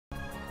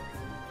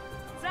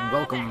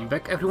welcome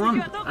back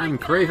everyone. I'm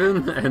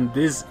Craven and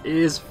this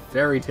is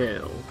Fairy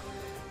Tail.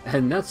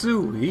 And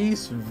Natsu,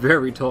 he's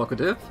very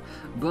talkative,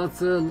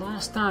 but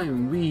last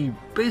time we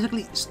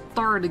basically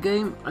started the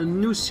game, a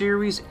new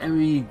series, and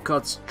we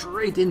got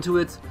straight into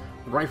it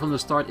right from the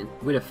start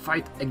with a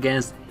fight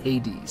against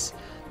Hades.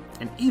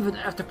 And even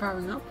after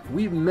powering up,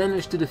 we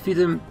managed to defeat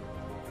him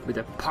with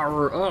the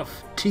power of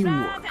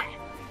teamwork.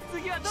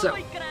 So,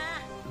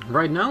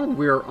 right now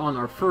we're on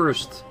our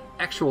first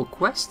actual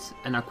quest,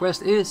 and our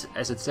quest is,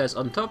 as it says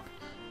on top,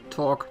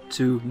 talk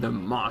to the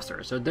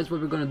master. So that's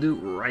what we're gonna do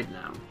right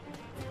now.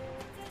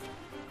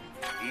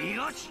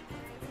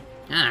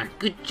 Ah,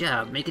 good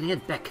job making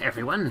it back,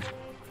 everyone.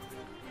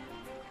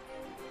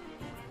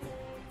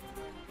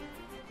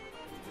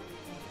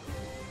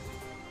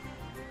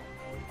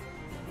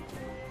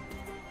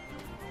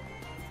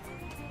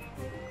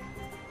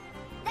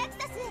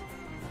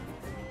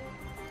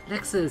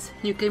 Lexus,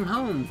 you came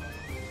home.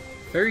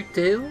 Fairy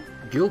Tail,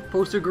 Guild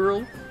Poster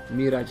Girl,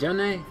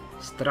 Mirajane,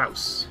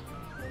 Strauss.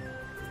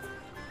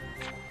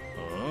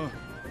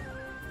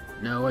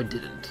 No, I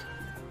didn't.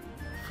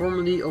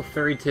 Formerly of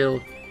Fairy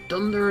Tail,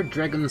 Thunder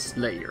Dragon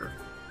Slayer.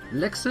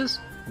 Lexus,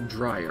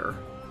 Dryer.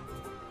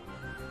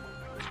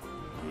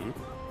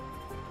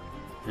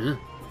 Huh?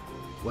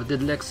 What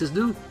did Lexus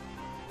do?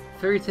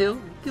 Fairy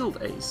Tail,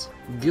 Guild Ace.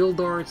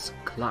 Guildarts,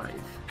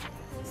 Clive.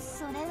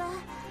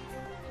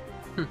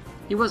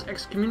 He was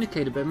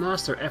excommunicated by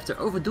Master after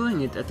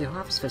overdoing it at the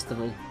Harvest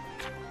Festival.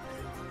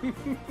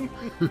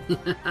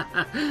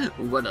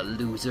 What a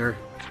loser.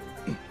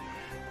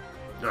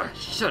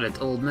 Shut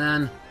it, old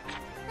man.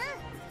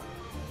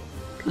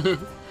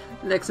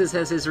 Lexus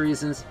has his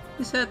reasons.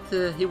 He said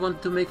he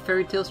wanted to make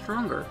Fairy Tail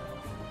stronger.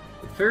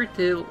 Fairy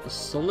Tail, a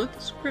solid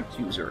script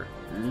user.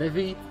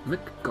 Levi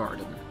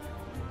McGarden.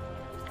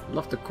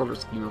 Love the color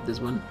scheme of this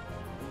one.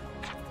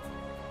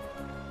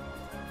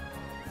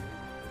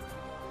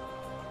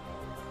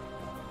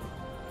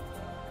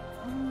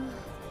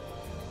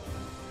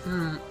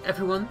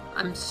 Everyone,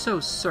 I'm so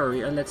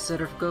sorry I let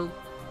Seraph go.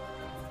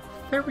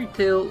 Fairy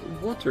Tail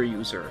water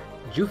user,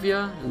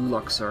 Juvia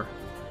Luxor.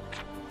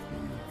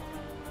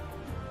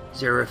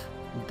 Seraph,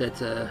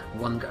 that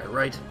one guy,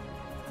 right?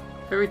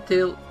 Fairy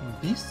Tail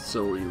beast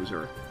soul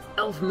user,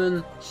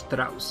 Elfman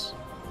Strauss.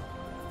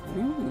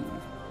 Ooh,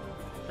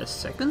 a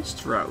second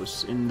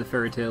Strauss in the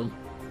Fairy Tail.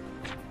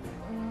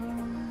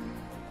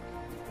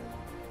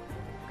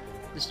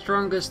 The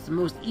strongest,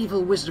 most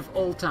evil wizard of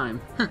all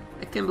time.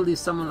 I can't believe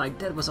someone like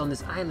that was on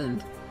this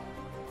island.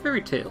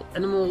 Fairy Tail,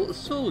 animal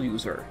soul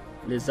user,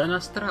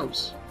 Lizana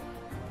Strauss.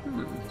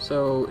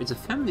 So it's a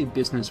family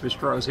business with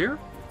Strauss here?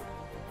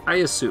 I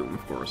assume,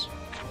 of course.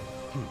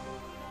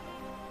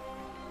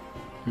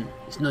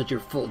 It's not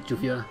your fault,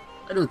 Juvia.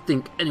 I don't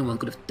think anyone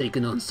could have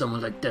taken on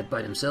someone like that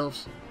by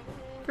themselves.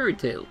 Fairy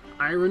Tail,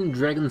 Iron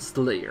Dragon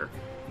Slayer,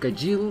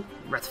 Gajil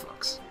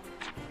Redfox.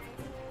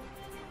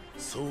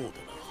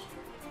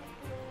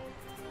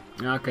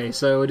 Okay,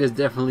 so it is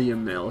definitely a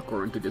male,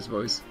 according to this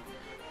voice.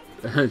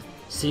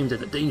 Seems that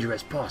the danger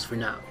has passed for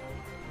now.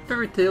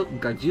 Fairy Tail,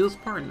 Gajil's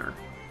partner.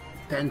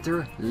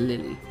 Panther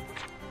Lily.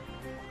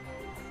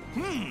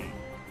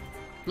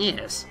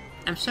 Yes,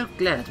 I'm so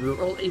glad we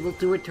were all able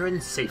to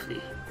return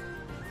safely.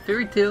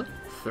 Fairy Tail,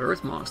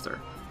 third master.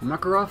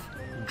 Makarov,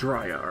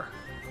 Dryar.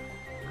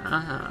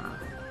 Ah.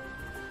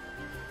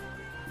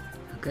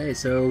 Okay,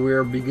 so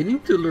we're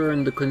beginning to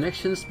learn the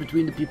connections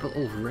between the people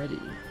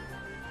already.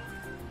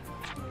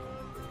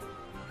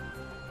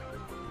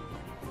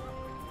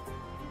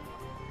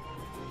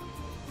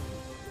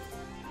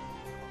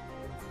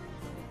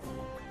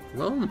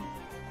 Well,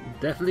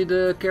 definitely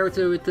the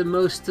character with the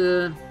most,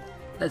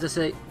 let's just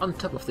say, on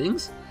top of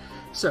things.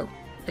 So,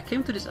 I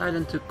came to this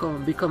island to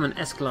become an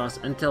S-Class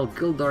and tell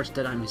Guildarts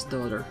that I'm his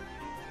daughter.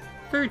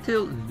 Fairy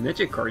Tail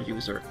magic card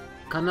user,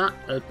 Kana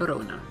El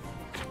Perona.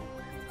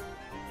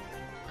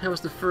 I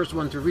was the first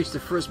one to reach the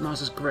first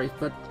master's grave,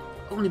 but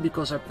only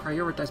because I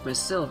prioritized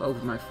myself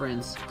over my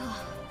friends.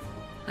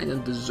 I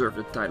don't deserve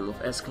the title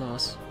of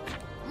S-Class.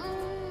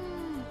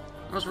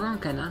 What's wrong,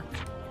 Kana?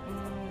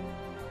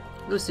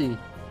 Lucy.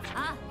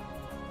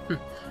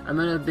 I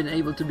might have been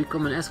able to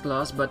become an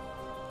S-Class, but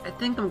I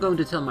think I'm going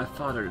to tell my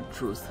father the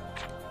truth.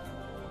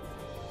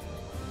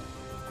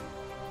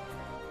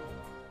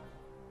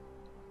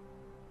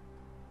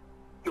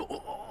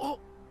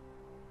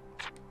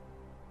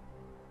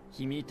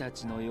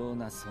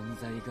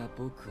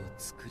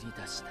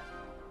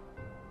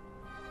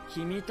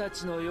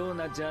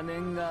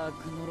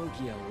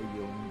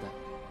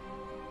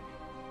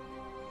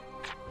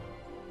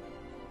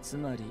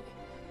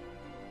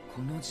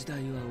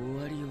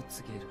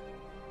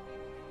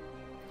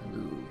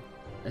 Ooh,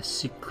 a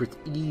secret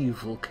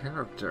evil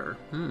character.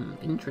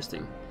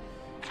 Interesting.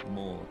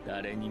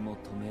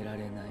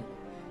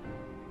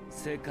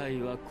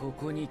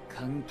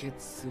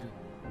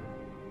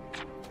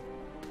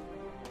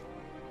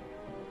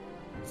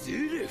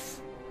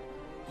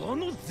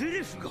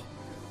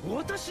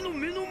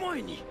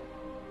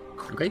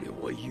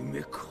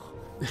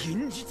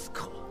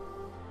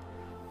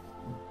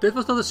 Okay. That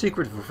was not a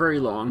secret for very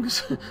long.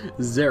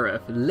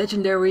 Zareth,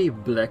 legendary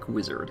black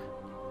wizard.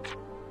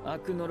 ア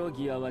クノロ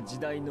ギアは時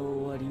代の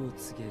終わりを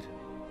告げる。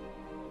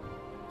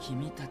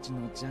君たち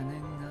の邪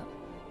念が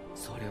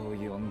それを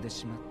呼んで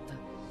しまっ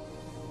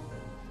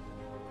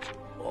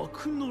た。ア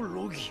クノ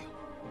ロギ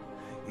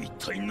ア、一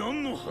体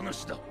何の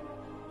話だ。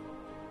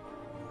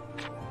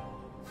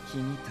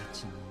君た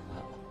ちに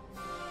は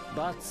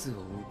罰を受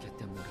け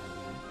てもら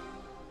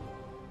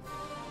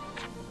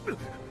うよ。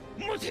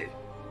待て、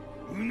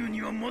ウヌ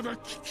にはまだ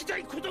聞きた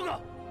いことが。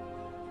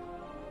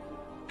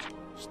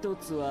一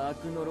つはア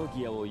クノロ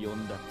ギアを呼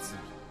んだ罪、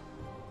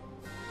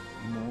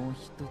もう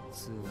一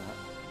つは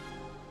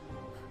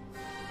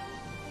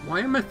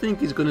Why am I think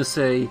he's gonna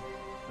say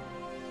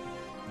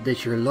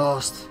that you're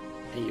lost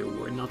and you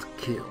were not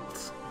killed?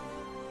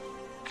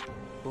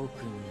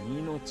 僕に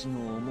命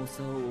の重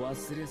さを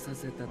忘れさ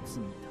せた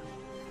罪だ。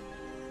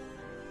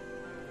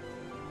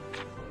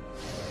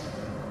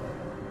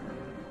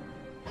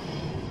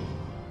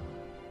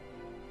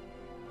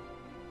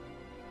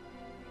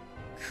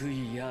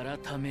悔い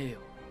改めよ。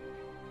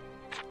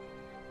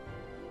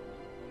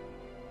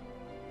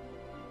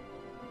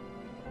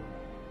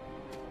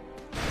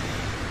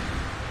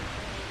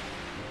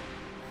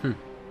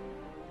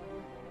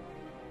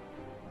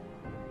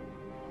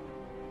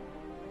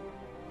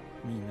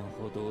身の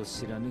程を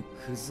知らぬ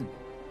クズ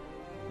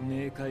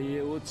め、冥界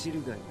へ落ち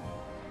るがいい。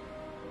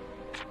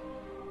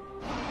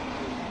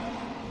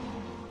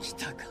来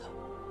たか、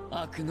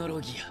アクノロ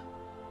ギア。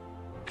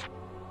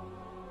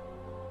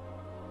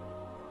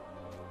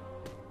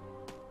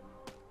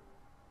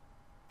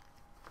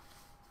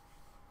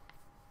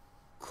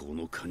こ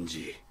の感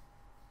じ。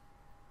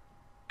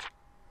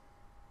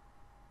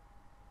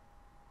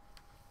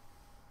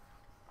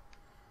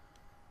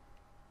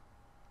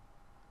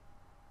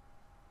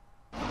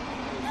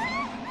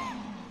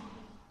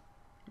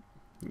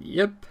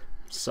Yep,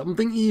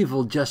 something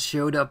evil just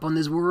showed up on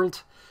this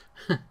world.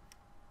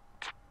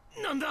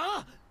 なん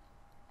だ。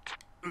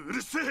う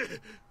るせ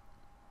え。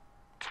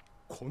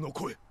この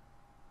声。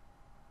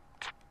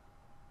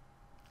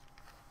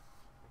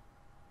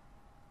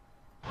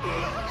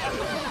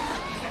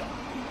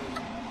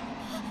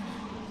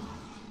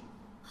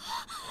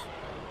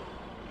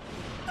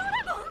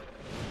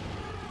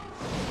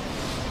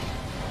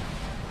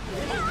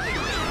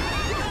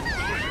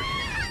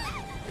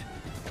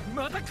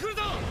また来る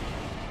ぞ。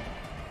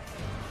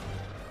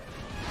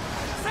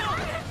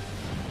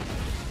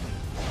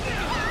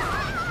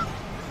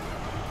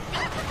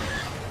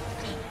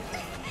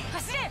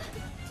走れ。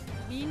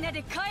みんな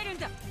で帰るん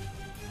だ。フ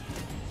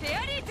ェ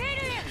アリーテイルへ。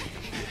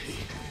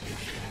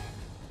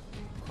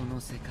この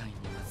世界には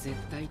絶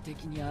対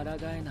的に抗えないも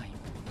のがある。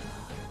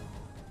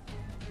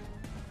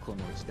この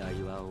時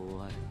代は終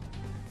わる。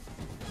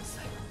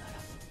さよなら、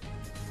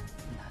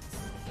夏。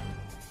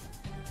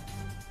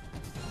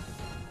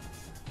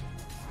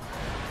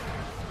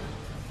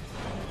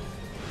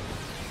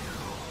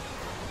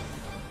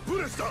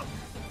ブレスだ。ま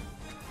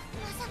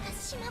さか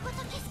島ごと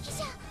景色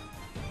じゃ。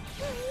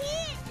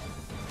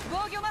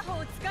防御魔法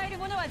を使える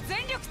者は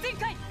全力展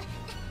開。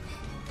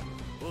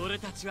俺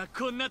たちは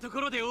こんなと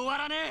ころで終わ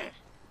らねえ。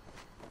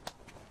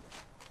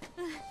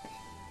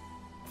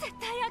絶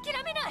対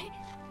諦めない。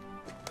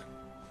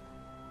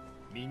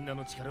みんな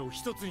の力を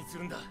一つにす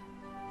るんだ。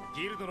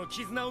ギルドの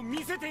絆を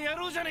見せてや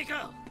ろうじゃねえ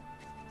か。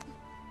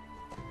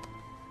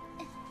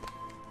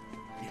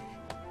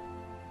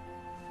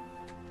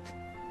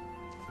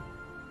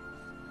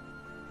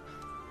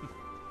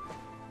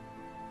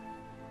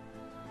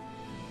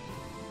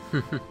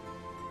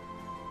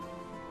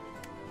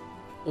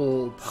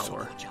All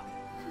power.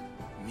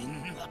 み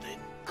んなで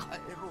帰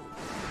ろう。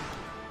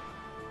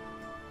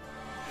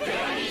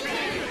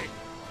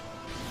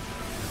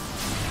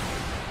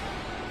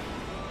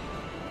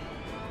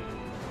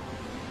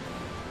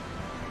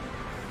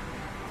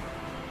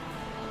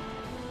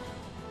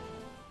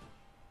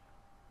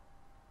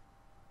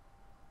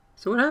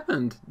So what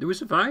happened? Did we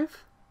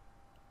survive?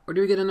 Or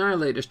do we get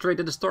annihilated straight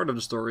at the start of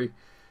the story?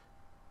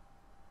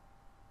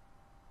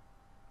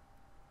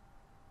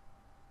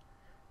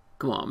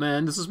 Come on,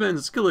 man, the suspense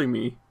is killing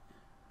me.「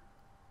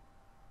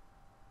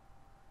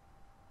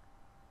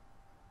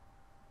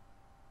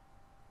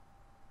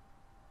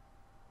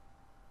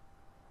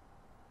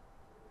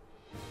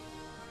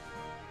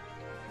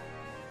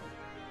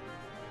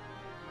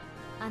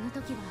あの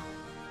時は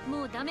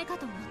もうダメか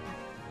と思った。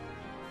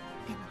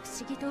でも不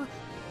思議と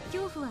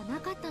恐怖はな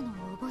かったの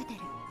を覚えて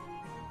る。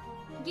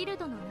ギル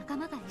ドの仲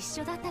間が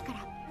一緒だったか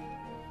ら。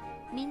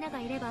みんなが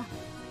いれば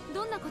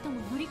どんなこと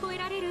も乗り越え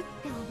られるっ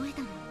て思え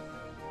たの。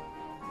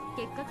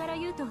結果から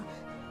言うと、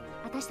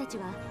私たち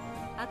は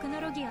アク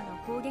ノロギアの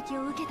攻撃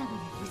を受けたのに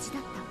無事だ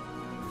った。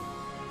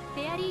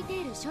フェアリーテ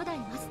ール初代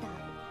マスター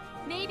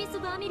メイビス・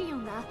バーミリオ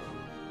ンが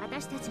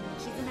私たちの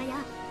絆や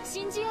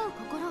信じ合う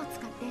心を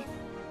使って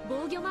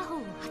防御魔法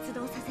を発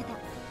動させた。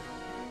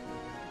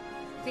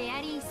フェ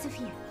アリースフ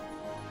ィア、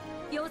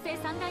妖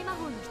精三大魔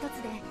法の一つ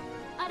で、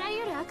あら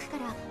ゆる悪か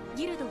ら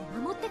ギルドを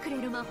守ってく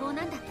れる魔法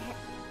なんだって。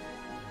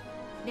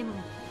でも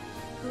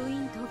封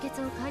印凍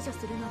結を解除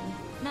するのに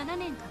7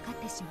年かかっ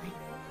てしまい、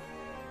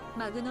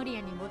マグノリ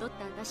アに戻っ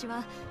た私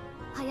は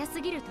早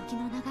すぎる時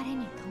の流れ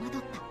に戸惑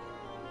った。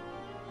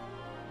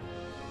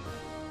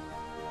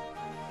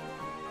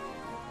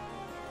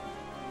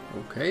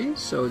Okay,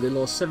 so they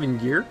lost 7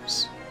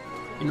 years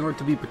in order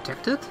to be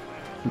protected?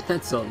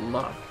 That's a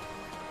lot.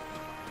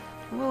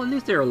 Well, at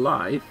least they're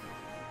alive.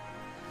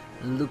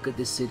 And look at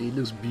this city, it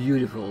looks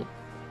beautiful.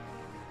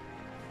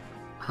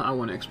 I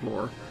want to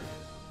explore.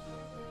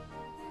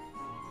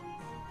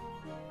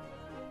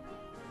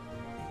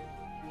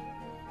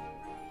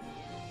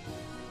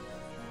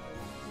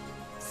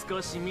 少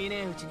し見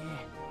ねえうちに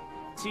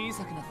小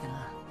さくなった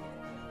な。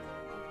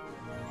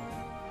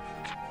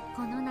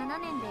この7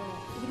年でい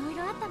ろい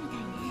ろあったみたい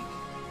ね。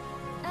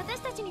私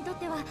たちにとっ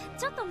ては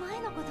ちょっと前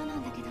のことな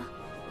んだけど。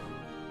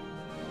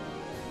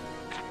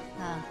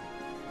ああ、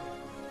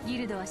ギ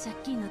ルドは借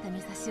金のため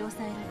差し押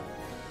さえられ、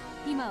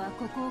今は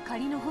ここを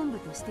仮の本部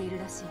としている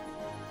らしい。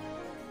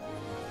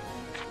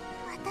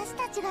私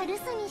たちが留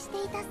守にし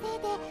ていたせいで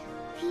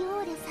フィ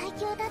オーレ最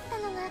強だった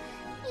のが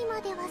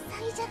今では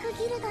最弱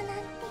ギルドなんて。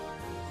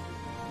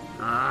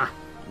Ah,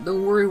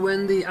 don't worry,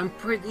 Wendy. I'm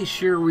pretty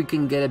sure we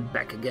can get it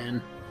back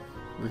again.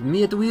 With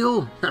me at the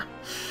wheel?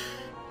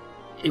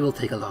 It will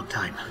take a long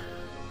time.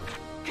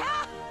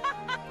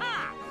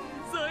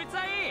 そいつ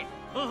はいい。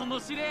面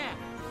白い。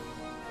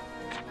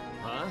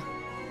は？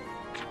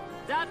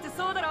だって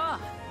そうだろ。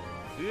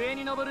上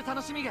に登る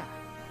楽しみが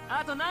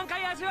あと何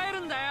回味わえる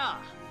んだよ。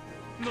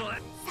もう。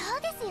そ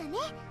うですよね。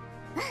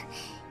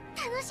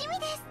楽しみ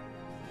で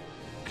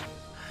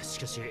す。し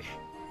かし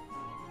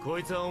こ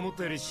いつは思っ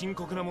たより深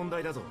刻な問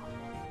題だぞ。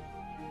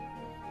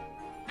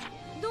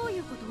どうい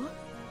うこと？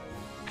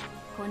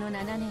この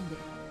7年で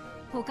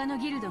他の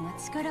ギルドが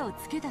力を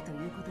つけたという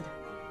ことだ。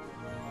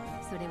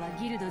それは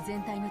ギルド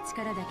全体の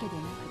力だけで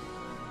な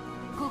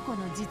く個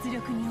々の実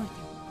力において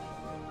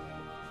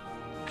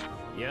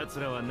も。奴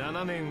らは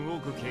7年多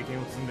く経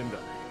験を積んでんだ。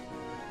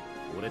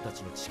俺たち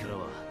の力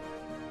は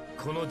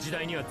この時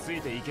代にはつい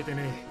ていけて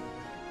ね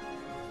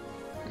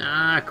え。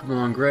Ah, come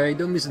on, Gray.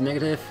 Don't be so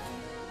negative.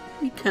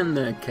 We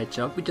can catch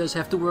up. We just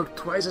have to work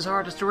twice as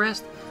hard as the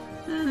rest.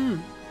 Who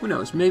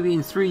knows? Maybe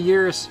in 3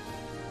 years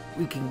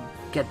we can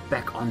get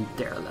back on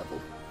their level.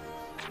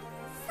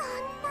 そん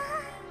な。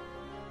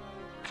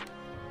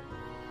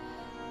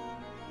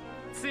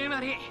つま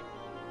り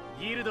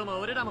ギルドも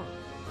俺らも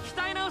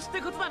鍛え直しっ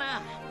てことだ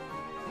な。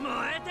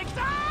燃えてき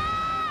た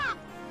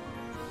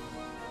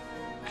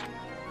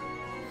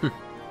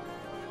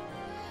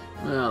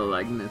I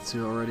like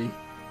Netsu already.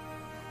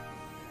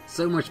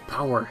 So much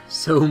power,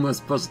 so much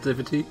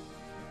positivity.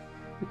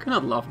 You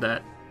cannot love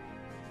that.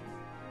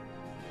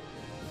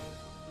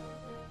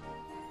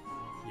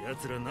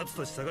 奴ら夏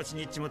たち探し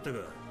に行っちまったが、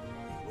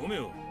ロメ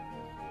オ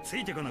つ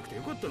いてかなくて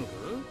よかったのか。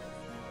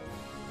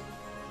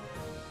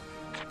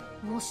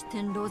もし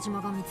天狼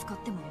島が見つか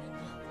っても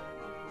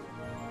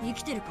みんな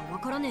生きてるかわ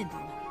からねえんだ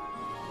ろう。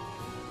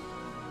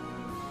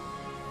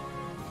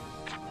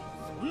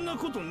そんな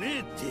ことねえ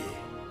って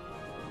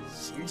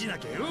信じな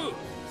きゃよ、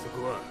そ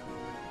こは。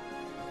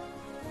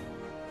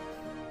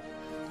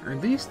Are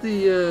these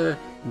the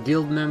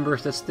guild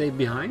members that stayed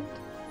behind?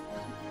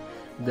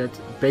 That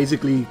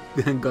basically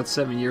got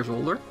 7 years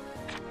older?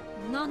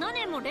 7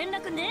年も連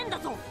絡ねえんだ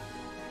ぞ。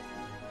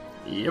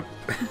Yep,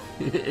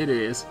 it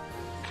is.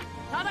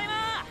 ただい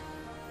ま。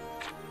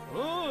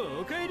お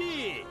う、おかえ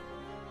り。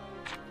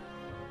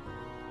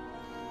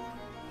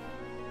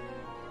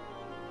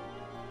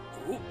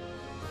お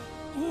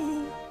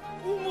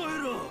前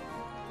ら。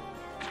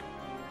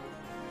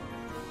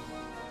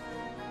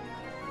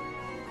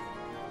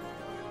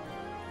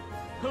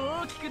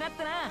大きくなっ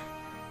たな、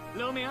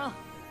ロメオ。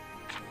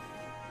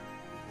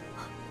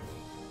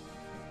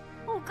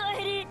おか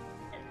えり。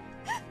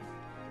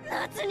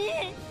夏にみんな。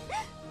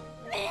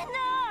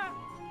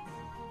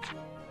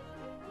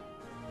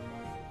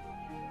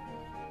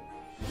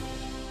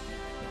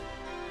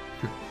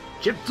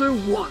Chapter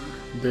 1: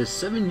 The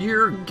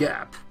 7-year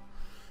gap.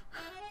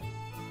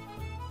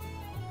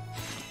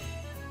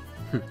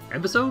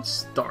 Episode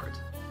start.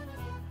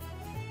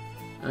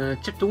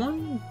 Chapter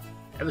 1,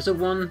 Episode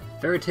 1,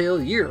 Fairy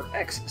Tale Year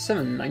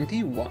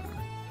X791.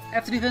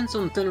 After the events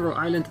on Tenro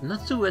Island,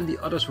 Natsu and the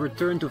others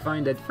return to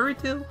find that Fairy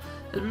Tale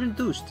has been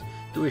reduced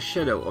to a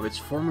shadow of its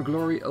former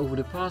glory over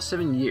the past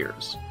 7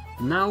 years.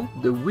 Now,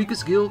 the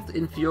weakest guild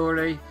in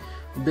Fiore,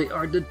 they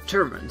are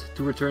determined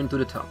to return to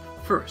the top.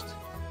 First,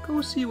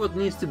 go see what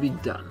needs to be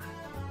done.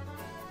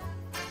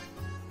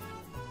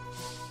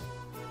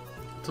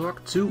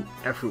 Talk to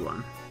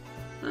everyone.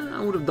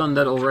 I would have done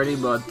that already,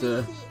 but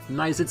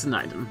nice it's an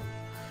item.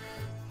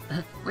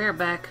 We're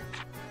back.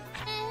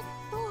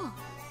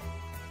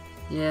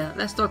 Yeah,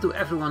 let's talk to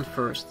everyone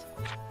first.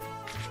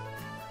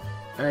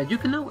 You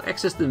can now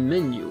access the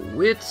menu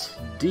with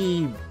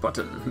the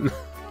button.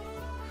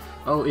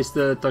 Oh, it's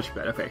the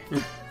touchpad, okay.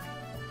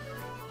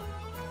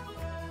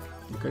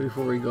 Okay,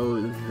 before we go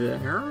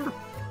there,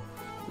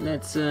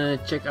 let's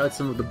check out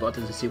some of the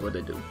buttons and see what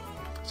they do.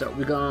 So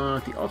we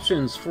got the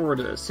options for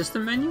the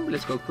system menu.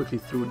 Let's go quickly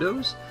through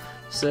those.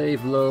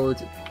 Save,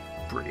 load,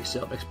 pretty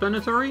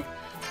self-explanatory.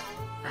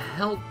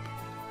 Help.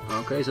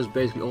 Okay, so it's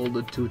basically all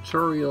the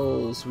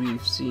tutorials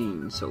we've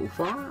seen so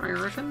far, I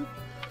reckon.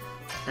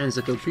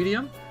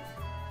 Encyclopedia.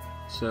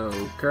 So,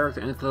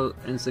 character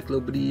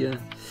encyclopedia.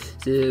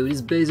 So, this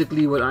is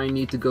basically what I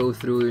need to go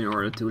through in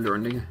order to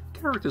learn the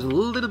characters a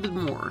little bit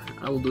more.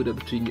 I will do that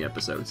between the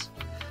episodes.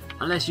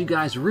 Unless you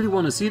guys really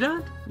want to see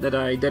that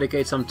I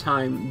dedicate some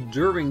time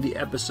during the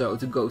episode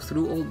to go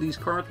through all these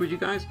cards with you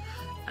guys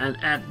and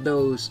add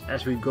those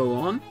as we go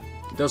on.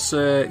 Just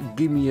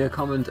give me a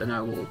comment and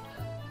I will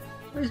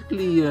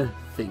basically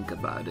think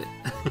about it.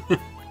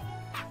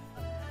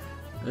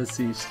 Let's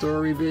see,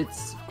 story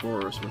bits, of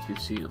course, what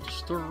we've seen of the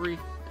story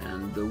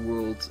and the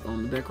world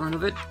on the background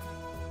of it.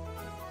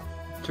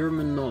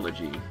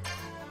 Terminology.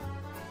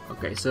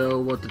 Okay, so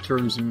what the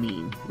terms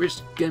mean,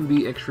 which can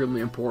be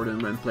extremely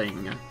important when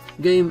playing a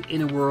game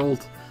in a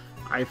world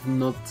I've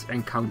not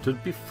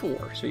encountered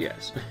before, so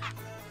yes.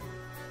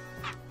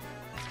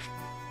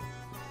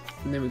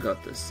 And then we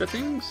got the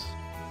settings.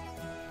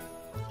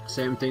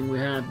 Same thing we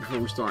had before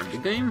we started the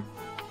game.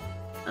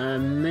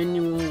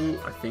 Manual,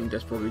 I think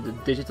that's probably the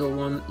digital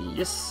one,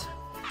 yes.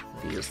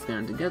 You just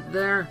scan to get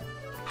there.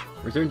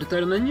 Return to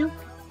title menu.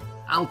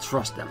 I'll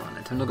trust them on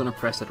it, I'm not gonna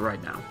press it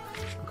right now.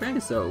 Okay,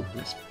 so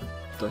let's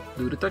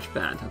do the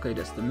touchpad. Okay,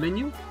 that's the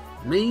menu.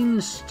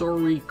 Main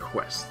story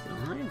quest,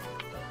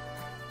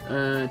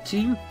 alright.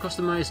 Team,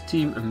 customize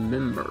team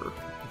member.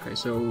 Okay,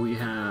 so we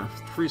have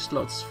 3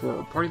 slots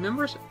for party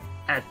members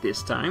at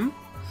this time.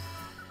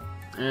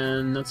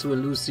 And Natsu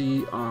and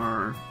Lucy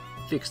are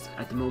fixed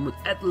at the moment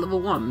at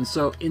level 1.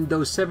 So in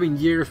those 7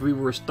 years we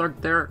were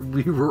stuck there,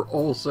 we were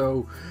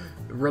also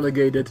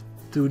relegated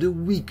to the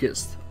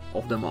weakest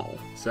of them all.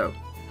 So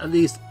at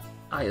least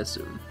I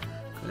assume.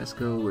 Okay, let's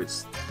go with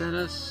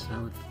status,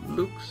 how it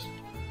looks.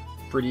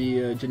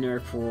 Pretty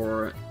generic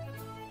for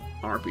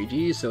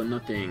RPG, so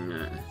nothing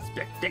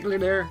spectacular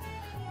there.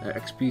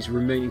 XP's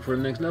remaining for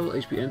the next level,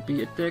 HP,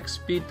 NP, attack,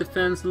 speed,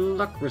 defense,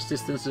 luck,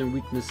 resistance and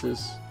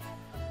weaknesses.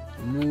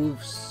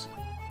 Moves,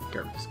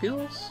 character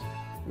skills,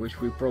 which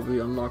we probably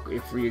unlock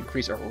if we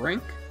increase our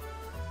rank.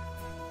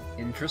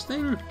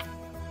 Interesting.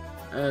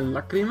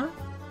 Lacrima.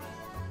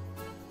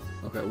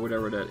 Okay,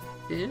 whatever that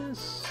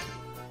is.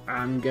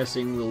 I'm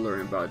guessing we'll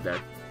learn about that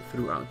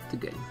throughout the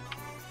game.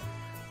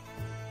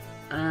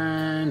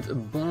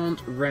 And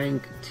bond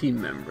rank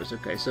team members.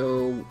 Okay,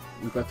 so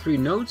we've got 3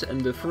 nodes, and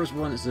the first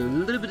one is a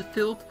little bit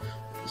filled,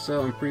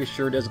 so I'm pretty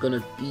sure there's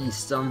gonna be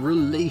some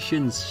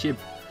relationship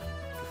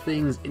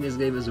things in this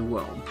game as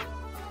well.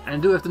 And I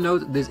do have to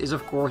note, this is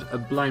of course a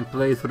blind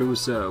playthrough,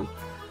 so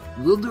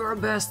we'll do our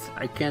best.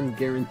 I can't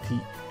guarantee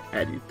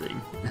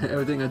anything.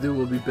 Everything I do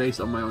will be based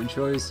on my own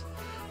choice,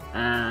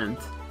 and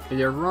if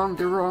they're wrong,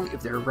 they're wrong.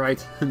 If they're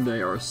right,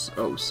 they are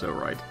so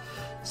right.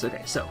 So,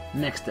 okay, so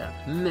next step,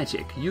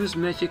 magic. Use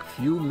magic,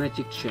 view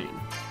magic chain.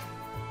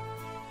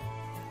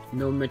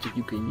 No magic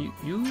you can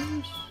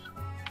use,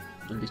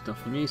 at least not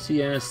for me. See,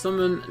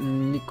 summon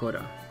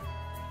Nikora.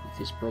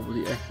 It is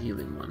probably a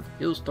healing one.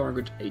 Heals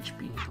target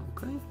HP.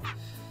 Okay.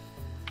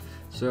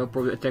 So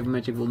probably attack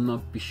magic will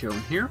not be shown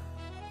here.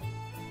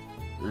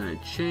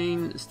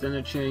 Chain,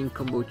 standard chain,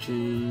 combo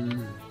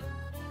chain.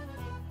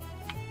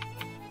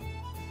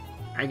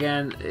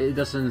 Again, it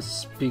doesn't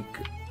speak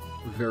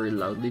very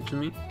loudly to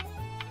me,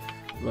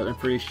 but I'm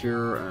pretty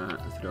sure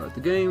throughout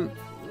the game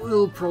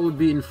we'll probably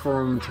be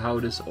informed how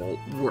this all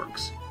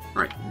works.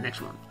 Alright,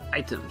 next one.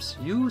 Items.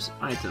 Use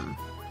item.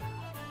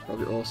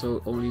 Probably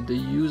also only the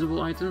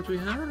usable items we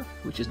have,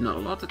 which is not a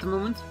lot at the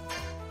moment.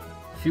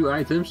 Few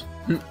items,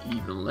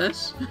 even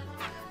less.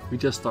 We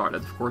just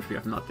started, of course we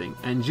have nothing.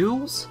 And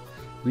jewels,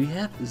 we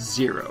have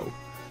 0.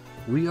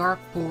 We are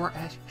poor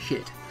as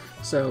shit.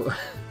 So,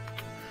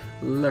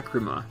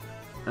 Lacrima.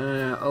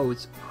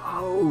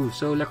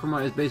 So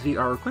Lacrima is basically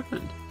our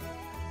equipment.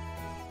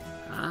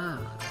 Ah.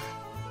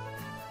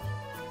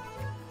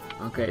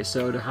 Okay,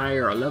 so the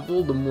higher our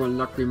level, the more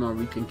Lacrima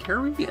we can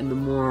carry, and the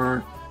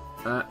more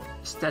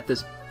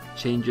status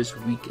changes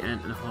we can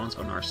enhance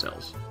on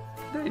ourselves.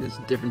 Okay, that's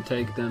a different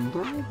take than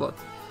normal, but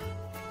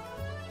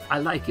I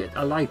like it.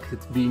 I like it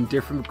being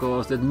different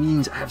because that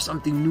means I have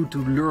something new to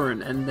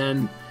learn and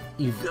then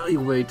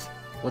evaluate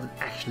what it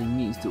actually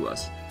means to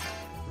us.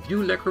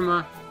 View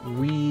Lacrima,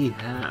 we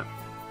have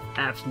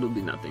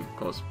absolutely nothing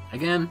because,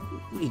 again,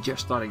 we're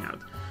just starting out.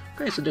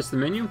 Okay, so that's the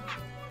menu.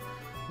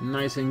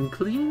 Nice and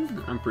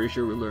clean. I'm pretty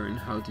sure we'll learn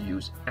how to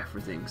use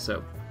everything.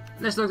 So,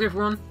 let's talk to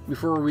everyone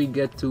before we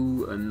get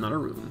to another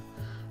room.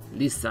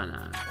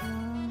 Lisana.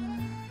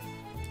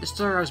 The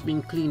storehouse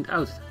being cleaned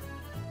out.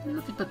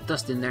 Nothing but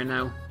dust in there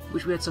now.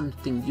 Wish we had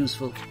something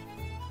useful.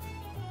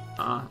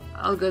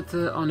 I'll get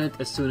on it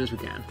as soon as we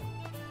can.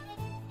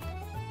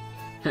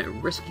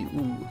 Rescue.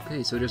 Ooh,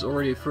 okay, so there's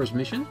already a first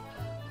mission,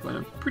 but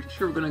I'm pretty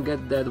sure we're gonna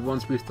get that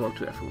once we've talked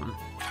to everyone.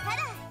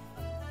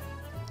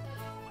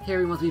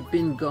 Hearing what we've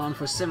been gone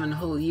for 7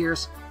 whole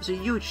years is a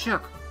huge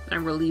shock.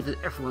 I'm relieved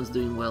that everyone's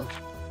doing well.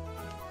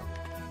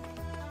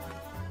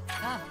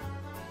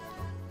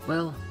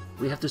 Well,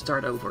 we have to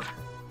start over.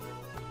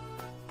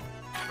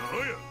 Oh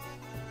yeah.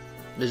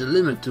 There's a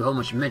limit to how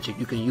much magic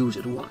you can use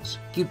at once.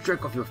 Keep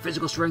track of your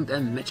physical strength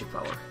and magic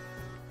power.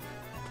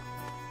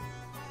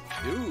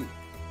 Ooh.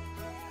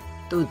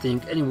 Don't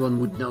think anyone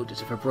would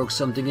notice if I broke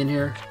something in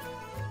here.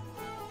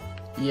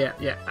 Yeah,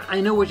 I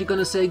know what you're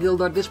gonna say,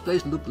 Gildart. This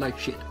place looked like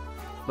shit.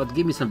 But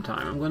give me some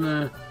time. I'm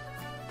gonna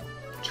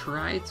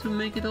try to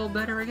make it all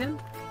better again.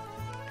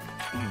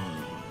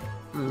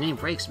 It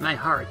breaks my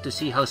heart to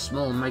see how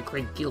small my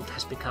great guild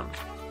has become.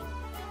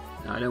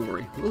 No, don't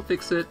worry. We'll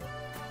fix it.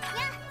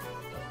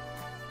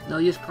 No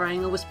use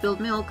crying over spilled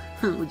milk.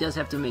 We just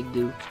have to make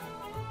do.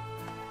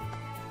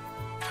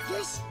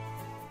 Yes.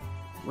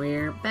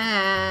 We're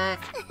back!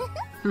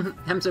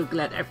 I'm so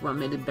glad everyone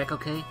made it back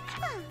okay.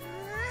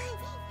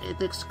 It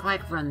looks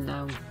quite run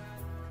down.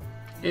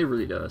 It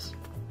really does.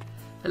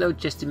 Hello,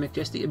 Chesty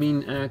McChesty. I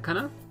mean,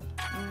 Kana?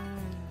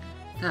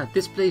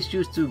 This place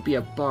used to be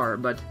a bar,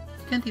 but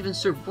you can't even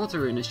serve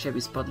water in a shabby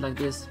spot like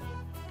this.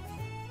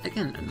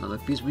 Again, another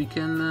piece we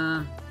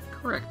can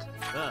correct.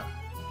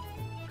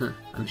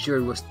 I'm sure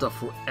it was tough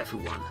for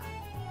everyone.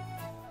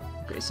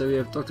 Okay, so we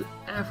have talked to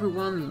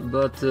everyone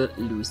but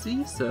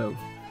Lucy, so...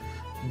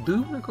 Do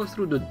you want to go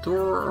through the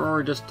door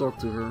or just talk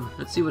to her?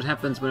 Let's see what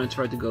happens when I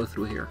try to go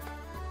through here.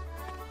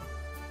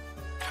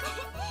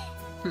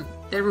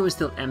 That room is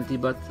still empty,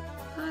 but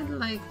I'd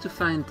like to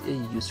find a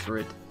use for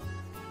it.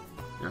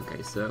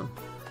 Okay, so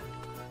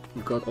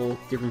you've got all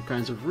different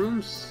kinds of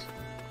rooms.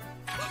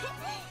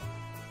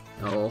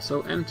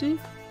 Also empty.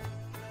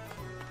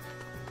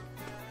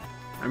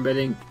 I'm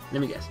betting,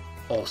 let me guess,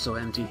 also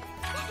empty.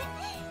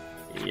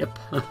 Yep.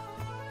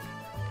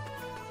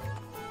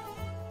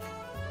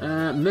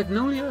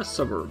 Magnolia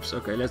suburbs.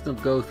 Okay, let's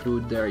not go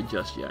through there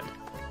just yet.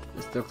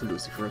 Let's talk to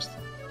Lucy first.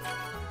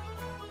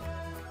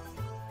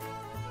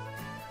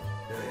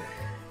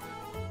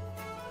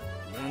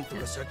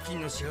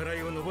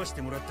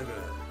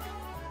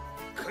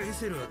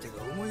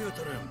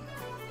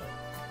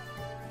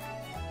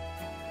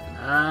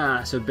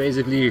 So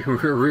basically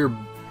we're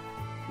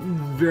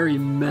very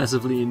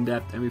massively in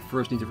debt and we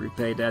first need to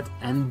repay that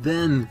and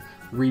then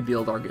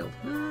rebuild our guild.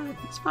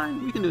 It's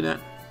fine, we can do that.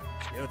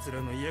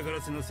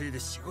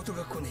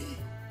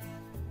 Guild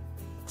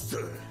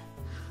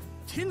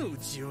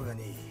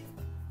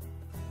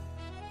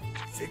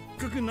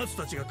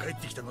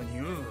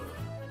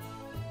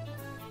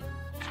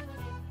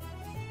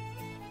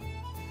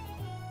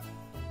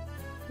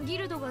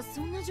が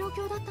そんな状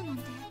況だったなん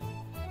て。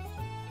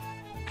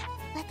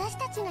私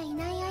たちがい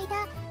ない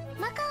間、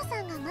マカオ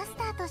さんがマス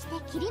ターとし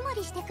て切り盛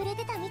りしてくれ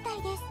てたみた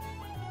いです。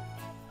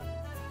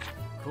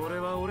これ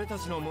は俺た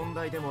ちの問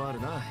題でもあ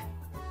るな。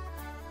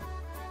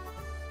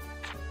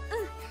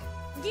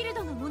ギル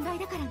ドの問題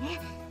だからね。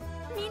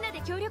みんな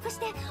で協力し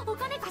てお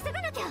金稼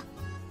がなきゃ。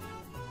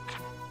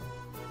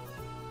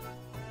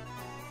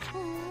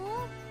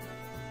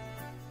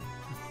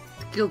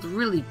The guild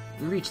really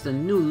reached a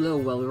new low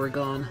while we were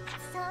gone.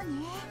 そう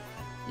ね。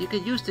You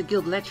could use the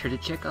guild ledger to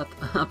check up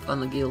on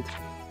the guild.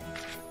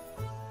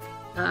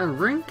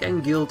 Rank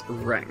and guild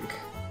rank.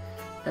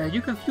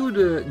 You can view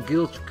the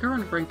guild's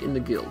current rank in the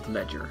guild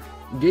ledger.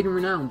 Gain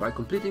renown by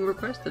completing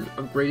quests and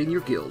upgrading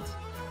your guild.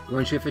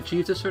 Once you have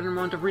achieved a certain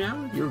amount of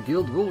renown, your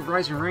guild will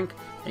rise in rank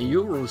and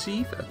you will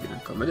receive an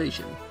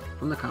accommodation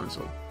from the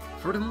council.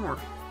 Furthermore,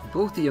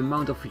 both the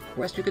amount of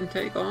requests you can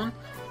take on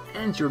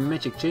and your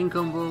magic chain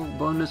combo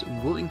bonus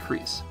will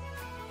increase.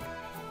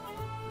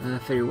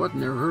 Fairy what?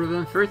 Never heard of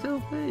them? Fairy Tale?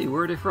 Hey,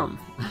 where are they from?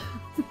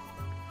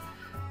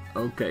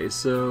 Okay,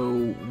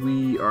 so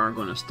we are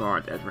gonna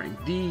start at rank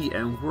D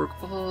and work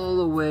all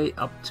the way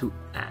up to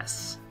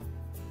S.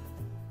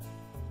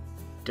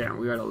 Damn,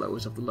 we are the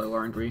lowest of the low,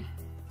 aren't we?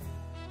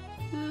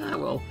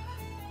 Well,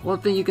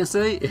 one thing you can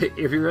say,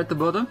 if you're at the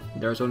bottom,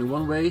 there's only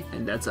one way,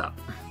 and that's up.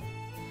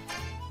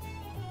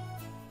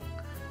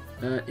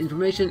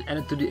 Information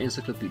added to the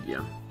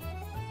encyclopedia,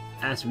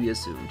 as we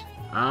assumed.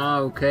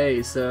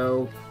 Okay,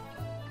 so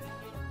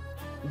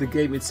the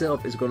game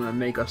itself is gonna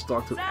make us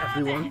talk to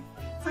everyone.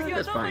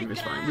 That's fine,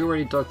 that's fine. We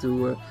already talked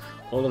to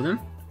all of them,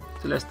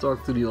 so let's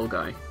talk to the old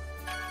guy.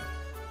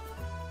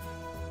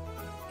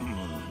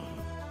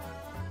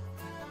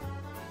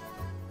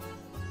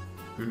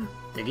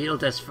 The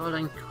guild has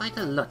fallen quite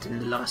a lot in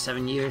the last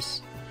 7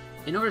 years.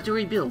 In order to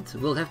rebuild,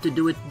 we'll have to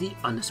do it the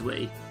honest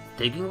way,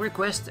 taking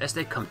requests as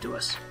they come to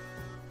us.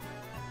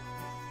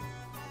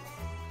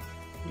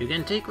 You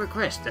can take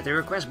requests at the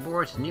request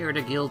board near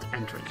the guild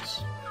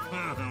entrance.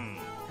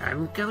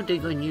 I'm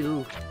counting on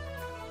you.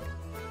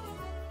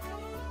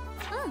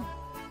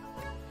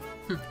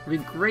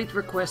 With great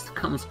request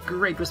comes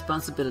great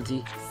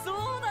responsibility.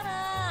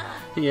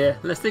 Yeah,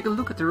 let's take a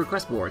look at the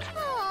request board.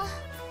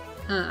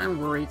 I'm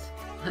worried.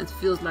 It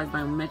feels like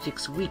my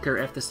magic's weaker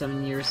after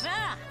 7 years.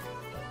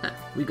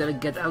 We gotta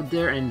get out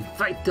there and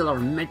fight till our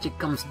magic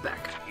comes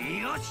back.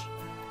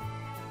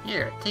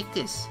 Here, take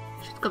this.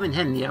 Should come in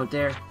handy out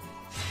there.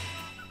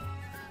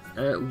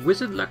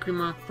 Wizard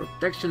Lacrima,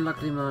 Protection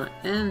Lacrima,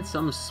 and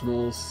some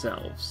small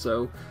salves.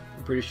 So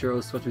I'm pretty sure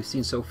that's what we've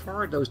seen so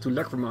far. Those 2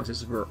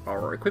 Lacrimouses were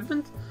our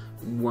equipment.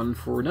 One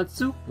for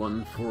Natsu,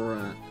 one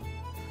for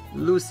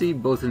Lucy,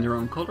 both in their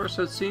own color,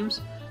 so it seems.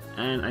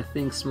 And I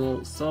think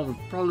small salve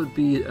would probably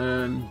be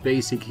a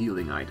basic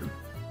healing item.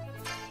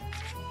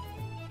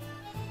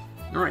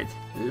 Alright,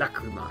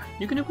 Lacrima.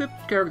 You can equip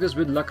characters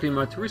with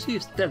Lacrima to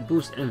receive stat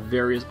boosts and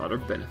various other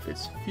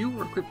benefits. View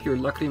or equip your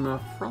Lacrima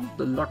from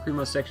the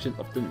Lacrima section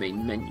of the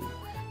main menu.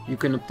 You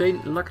can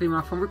obtain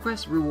Lacrima from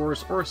requests,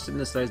 rewards, or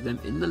synthesize them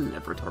in the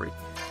laboratory.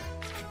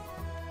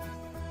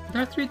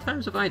 There are 3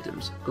 types of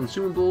items: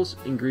 consumables,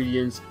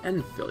 ingredients,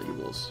 and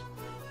valuables.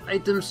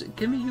 Items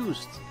can be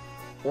used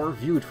or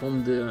viewed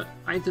from the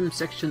item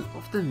section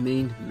of the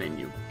main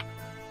menu.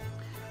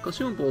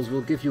 Consumables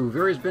will give you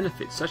various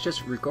benefits, such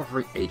as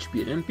recovering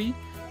HP and MP.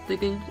 They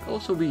can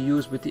also be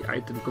used with the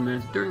item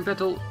command during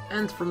battle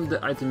and from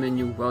the item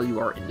menu while you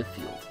are in the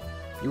field.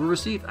 You will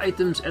receive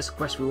items as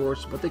quest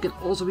rewards, but they can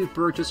also be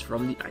purchased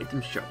from the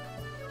item shop.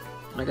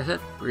 Like I said,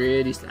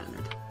 pretty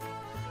standard.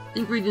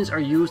 Ingredients are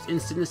used in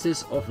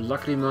synthesis of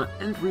Lacrima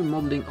and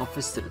remodeling of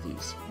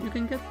facilities. You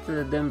can get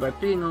them by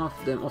picking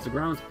them off the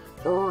ground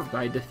or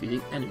by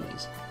defeating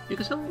enemies. You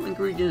can sell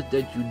ingredients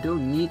that you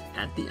don't need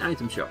at the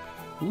item shop.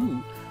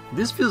 Ooh,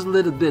 this feels a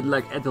little bit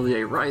like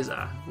Atelier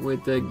Ryza,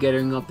 with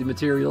gathering up the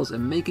materials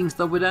and making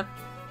stuff with that.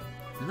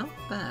 Not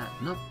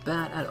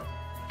bad at all.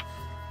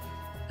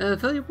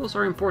 Valuables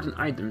are important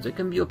items that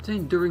can be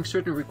obtained during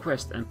certain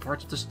quests and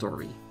parts of the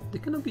story. They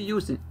cannot be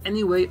used in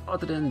any way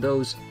other than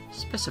those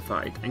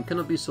specified and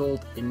cannot be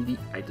sold in the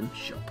item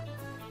shop.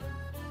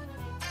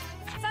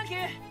 Thank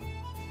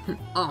you.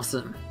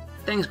 Awesome.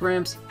 Thanks,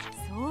 Gramps.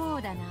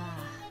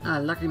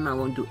 Lacrima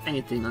won't do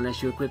anything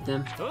unless you equip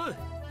them.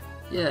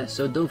 Yeah,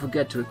 so don't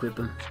forget to equip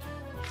them.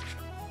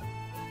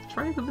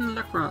 Try equipping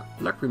the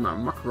Lacrima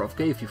Makarov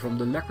gave you from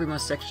the Lacrima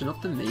section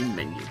of the main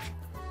menu.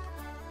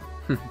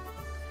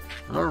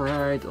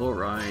 Alright,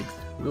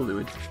 we'll do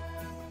it.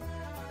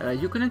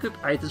 You can equip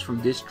items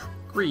from this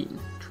screen.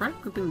 Try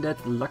equipping that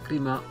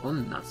Lacrima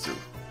on Natsu.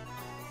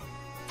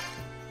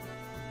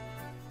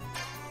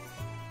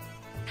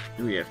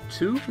 We have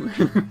 2,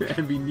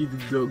 and we need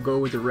to go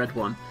with the red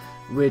one,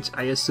 which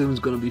I assume is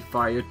gonna be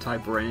fire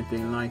type or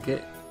anything like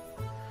it.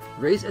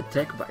 Raise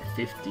attack by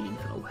 15,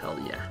 oh hell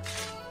yeah.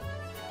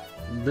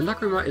 The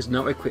Lacrima is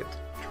now equipped.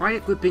 Try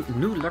equipping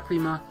new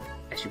Lacrima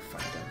as you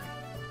find them.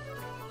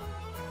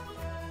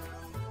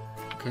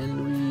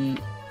 Can we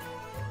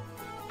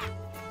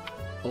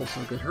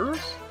also get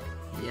hers?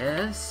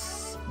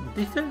 Yes.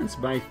 Defense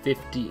by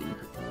 15.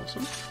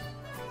 Awesome.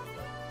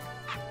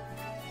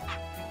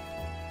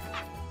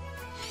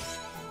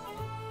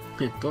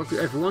 Talk to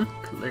everyone.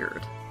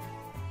 Cleared.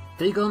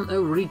 Take on a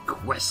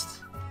request.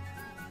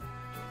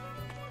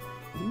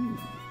 Ooh.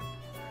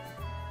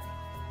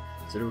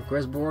 So the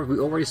request board, we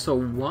already saw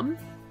 1.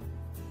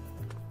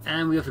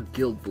 And we have a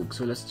guild book,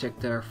 so let's check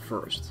there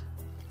first.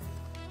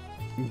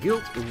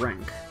 Guild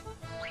rank.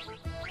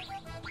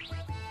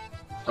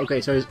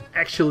 Okay, so it's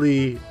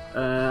actually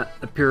a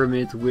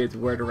pyramid with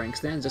where the rank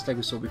stands, just like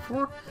we saw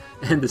before.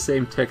 And the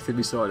same text that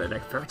we saw there,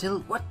 like Fairytale?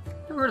 What?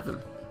 Never heard of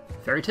them.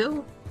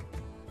 Fairytale?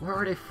 Where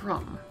are they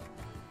from?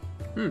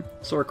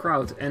 Saw a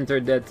crowd enter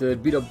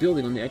that beat up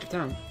building on the edge of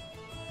town.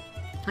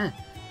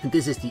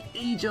 This is the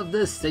age of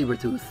the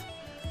Sabertooth.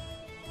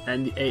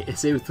 And the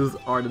Sabertooth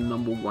are the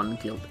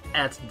 #1 guild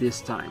at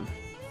this time.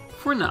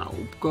 For now,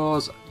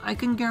 because I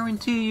can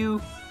guarantee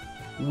you,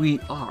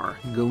 we are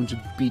going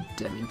to beat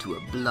them into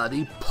a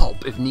bloody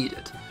pulp if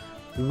needed.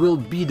 We'll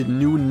be the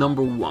new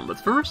 #1, but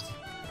first,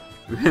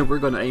 we're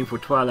gonna aim for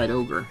Twilight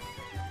Ogre.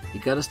 You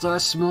gotta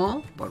start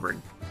small, but we're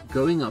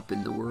going up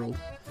in the world.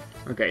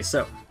 Okay,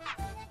 so,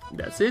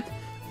 that's it.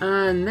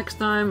 Next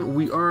time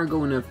we are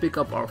gonna pick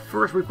up our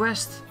first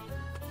request,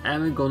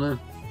 and we're gonna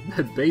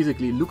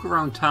basically look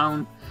around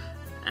town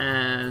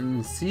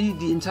and see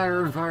the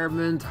entire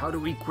environment, how the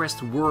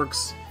request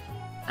works,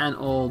 and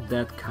all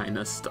that kind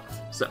of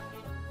stuff. So,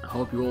 I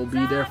hope you all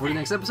be there for the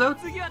next episode.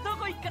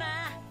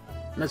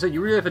 That's it,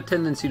 you really have a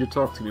tendency to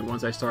talk to me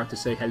once I start to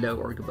say hello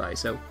or goodbye,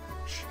 so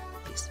shh,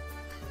 please.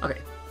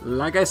 Okay,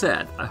 like I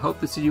said, I hope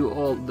to see you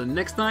all the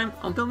next time.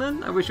 Until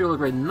then, I wish you all a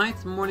great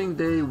night, morning,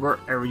 day,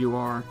 wherever you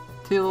are.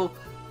 Till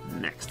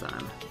next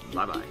time.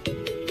 Bye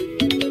bye.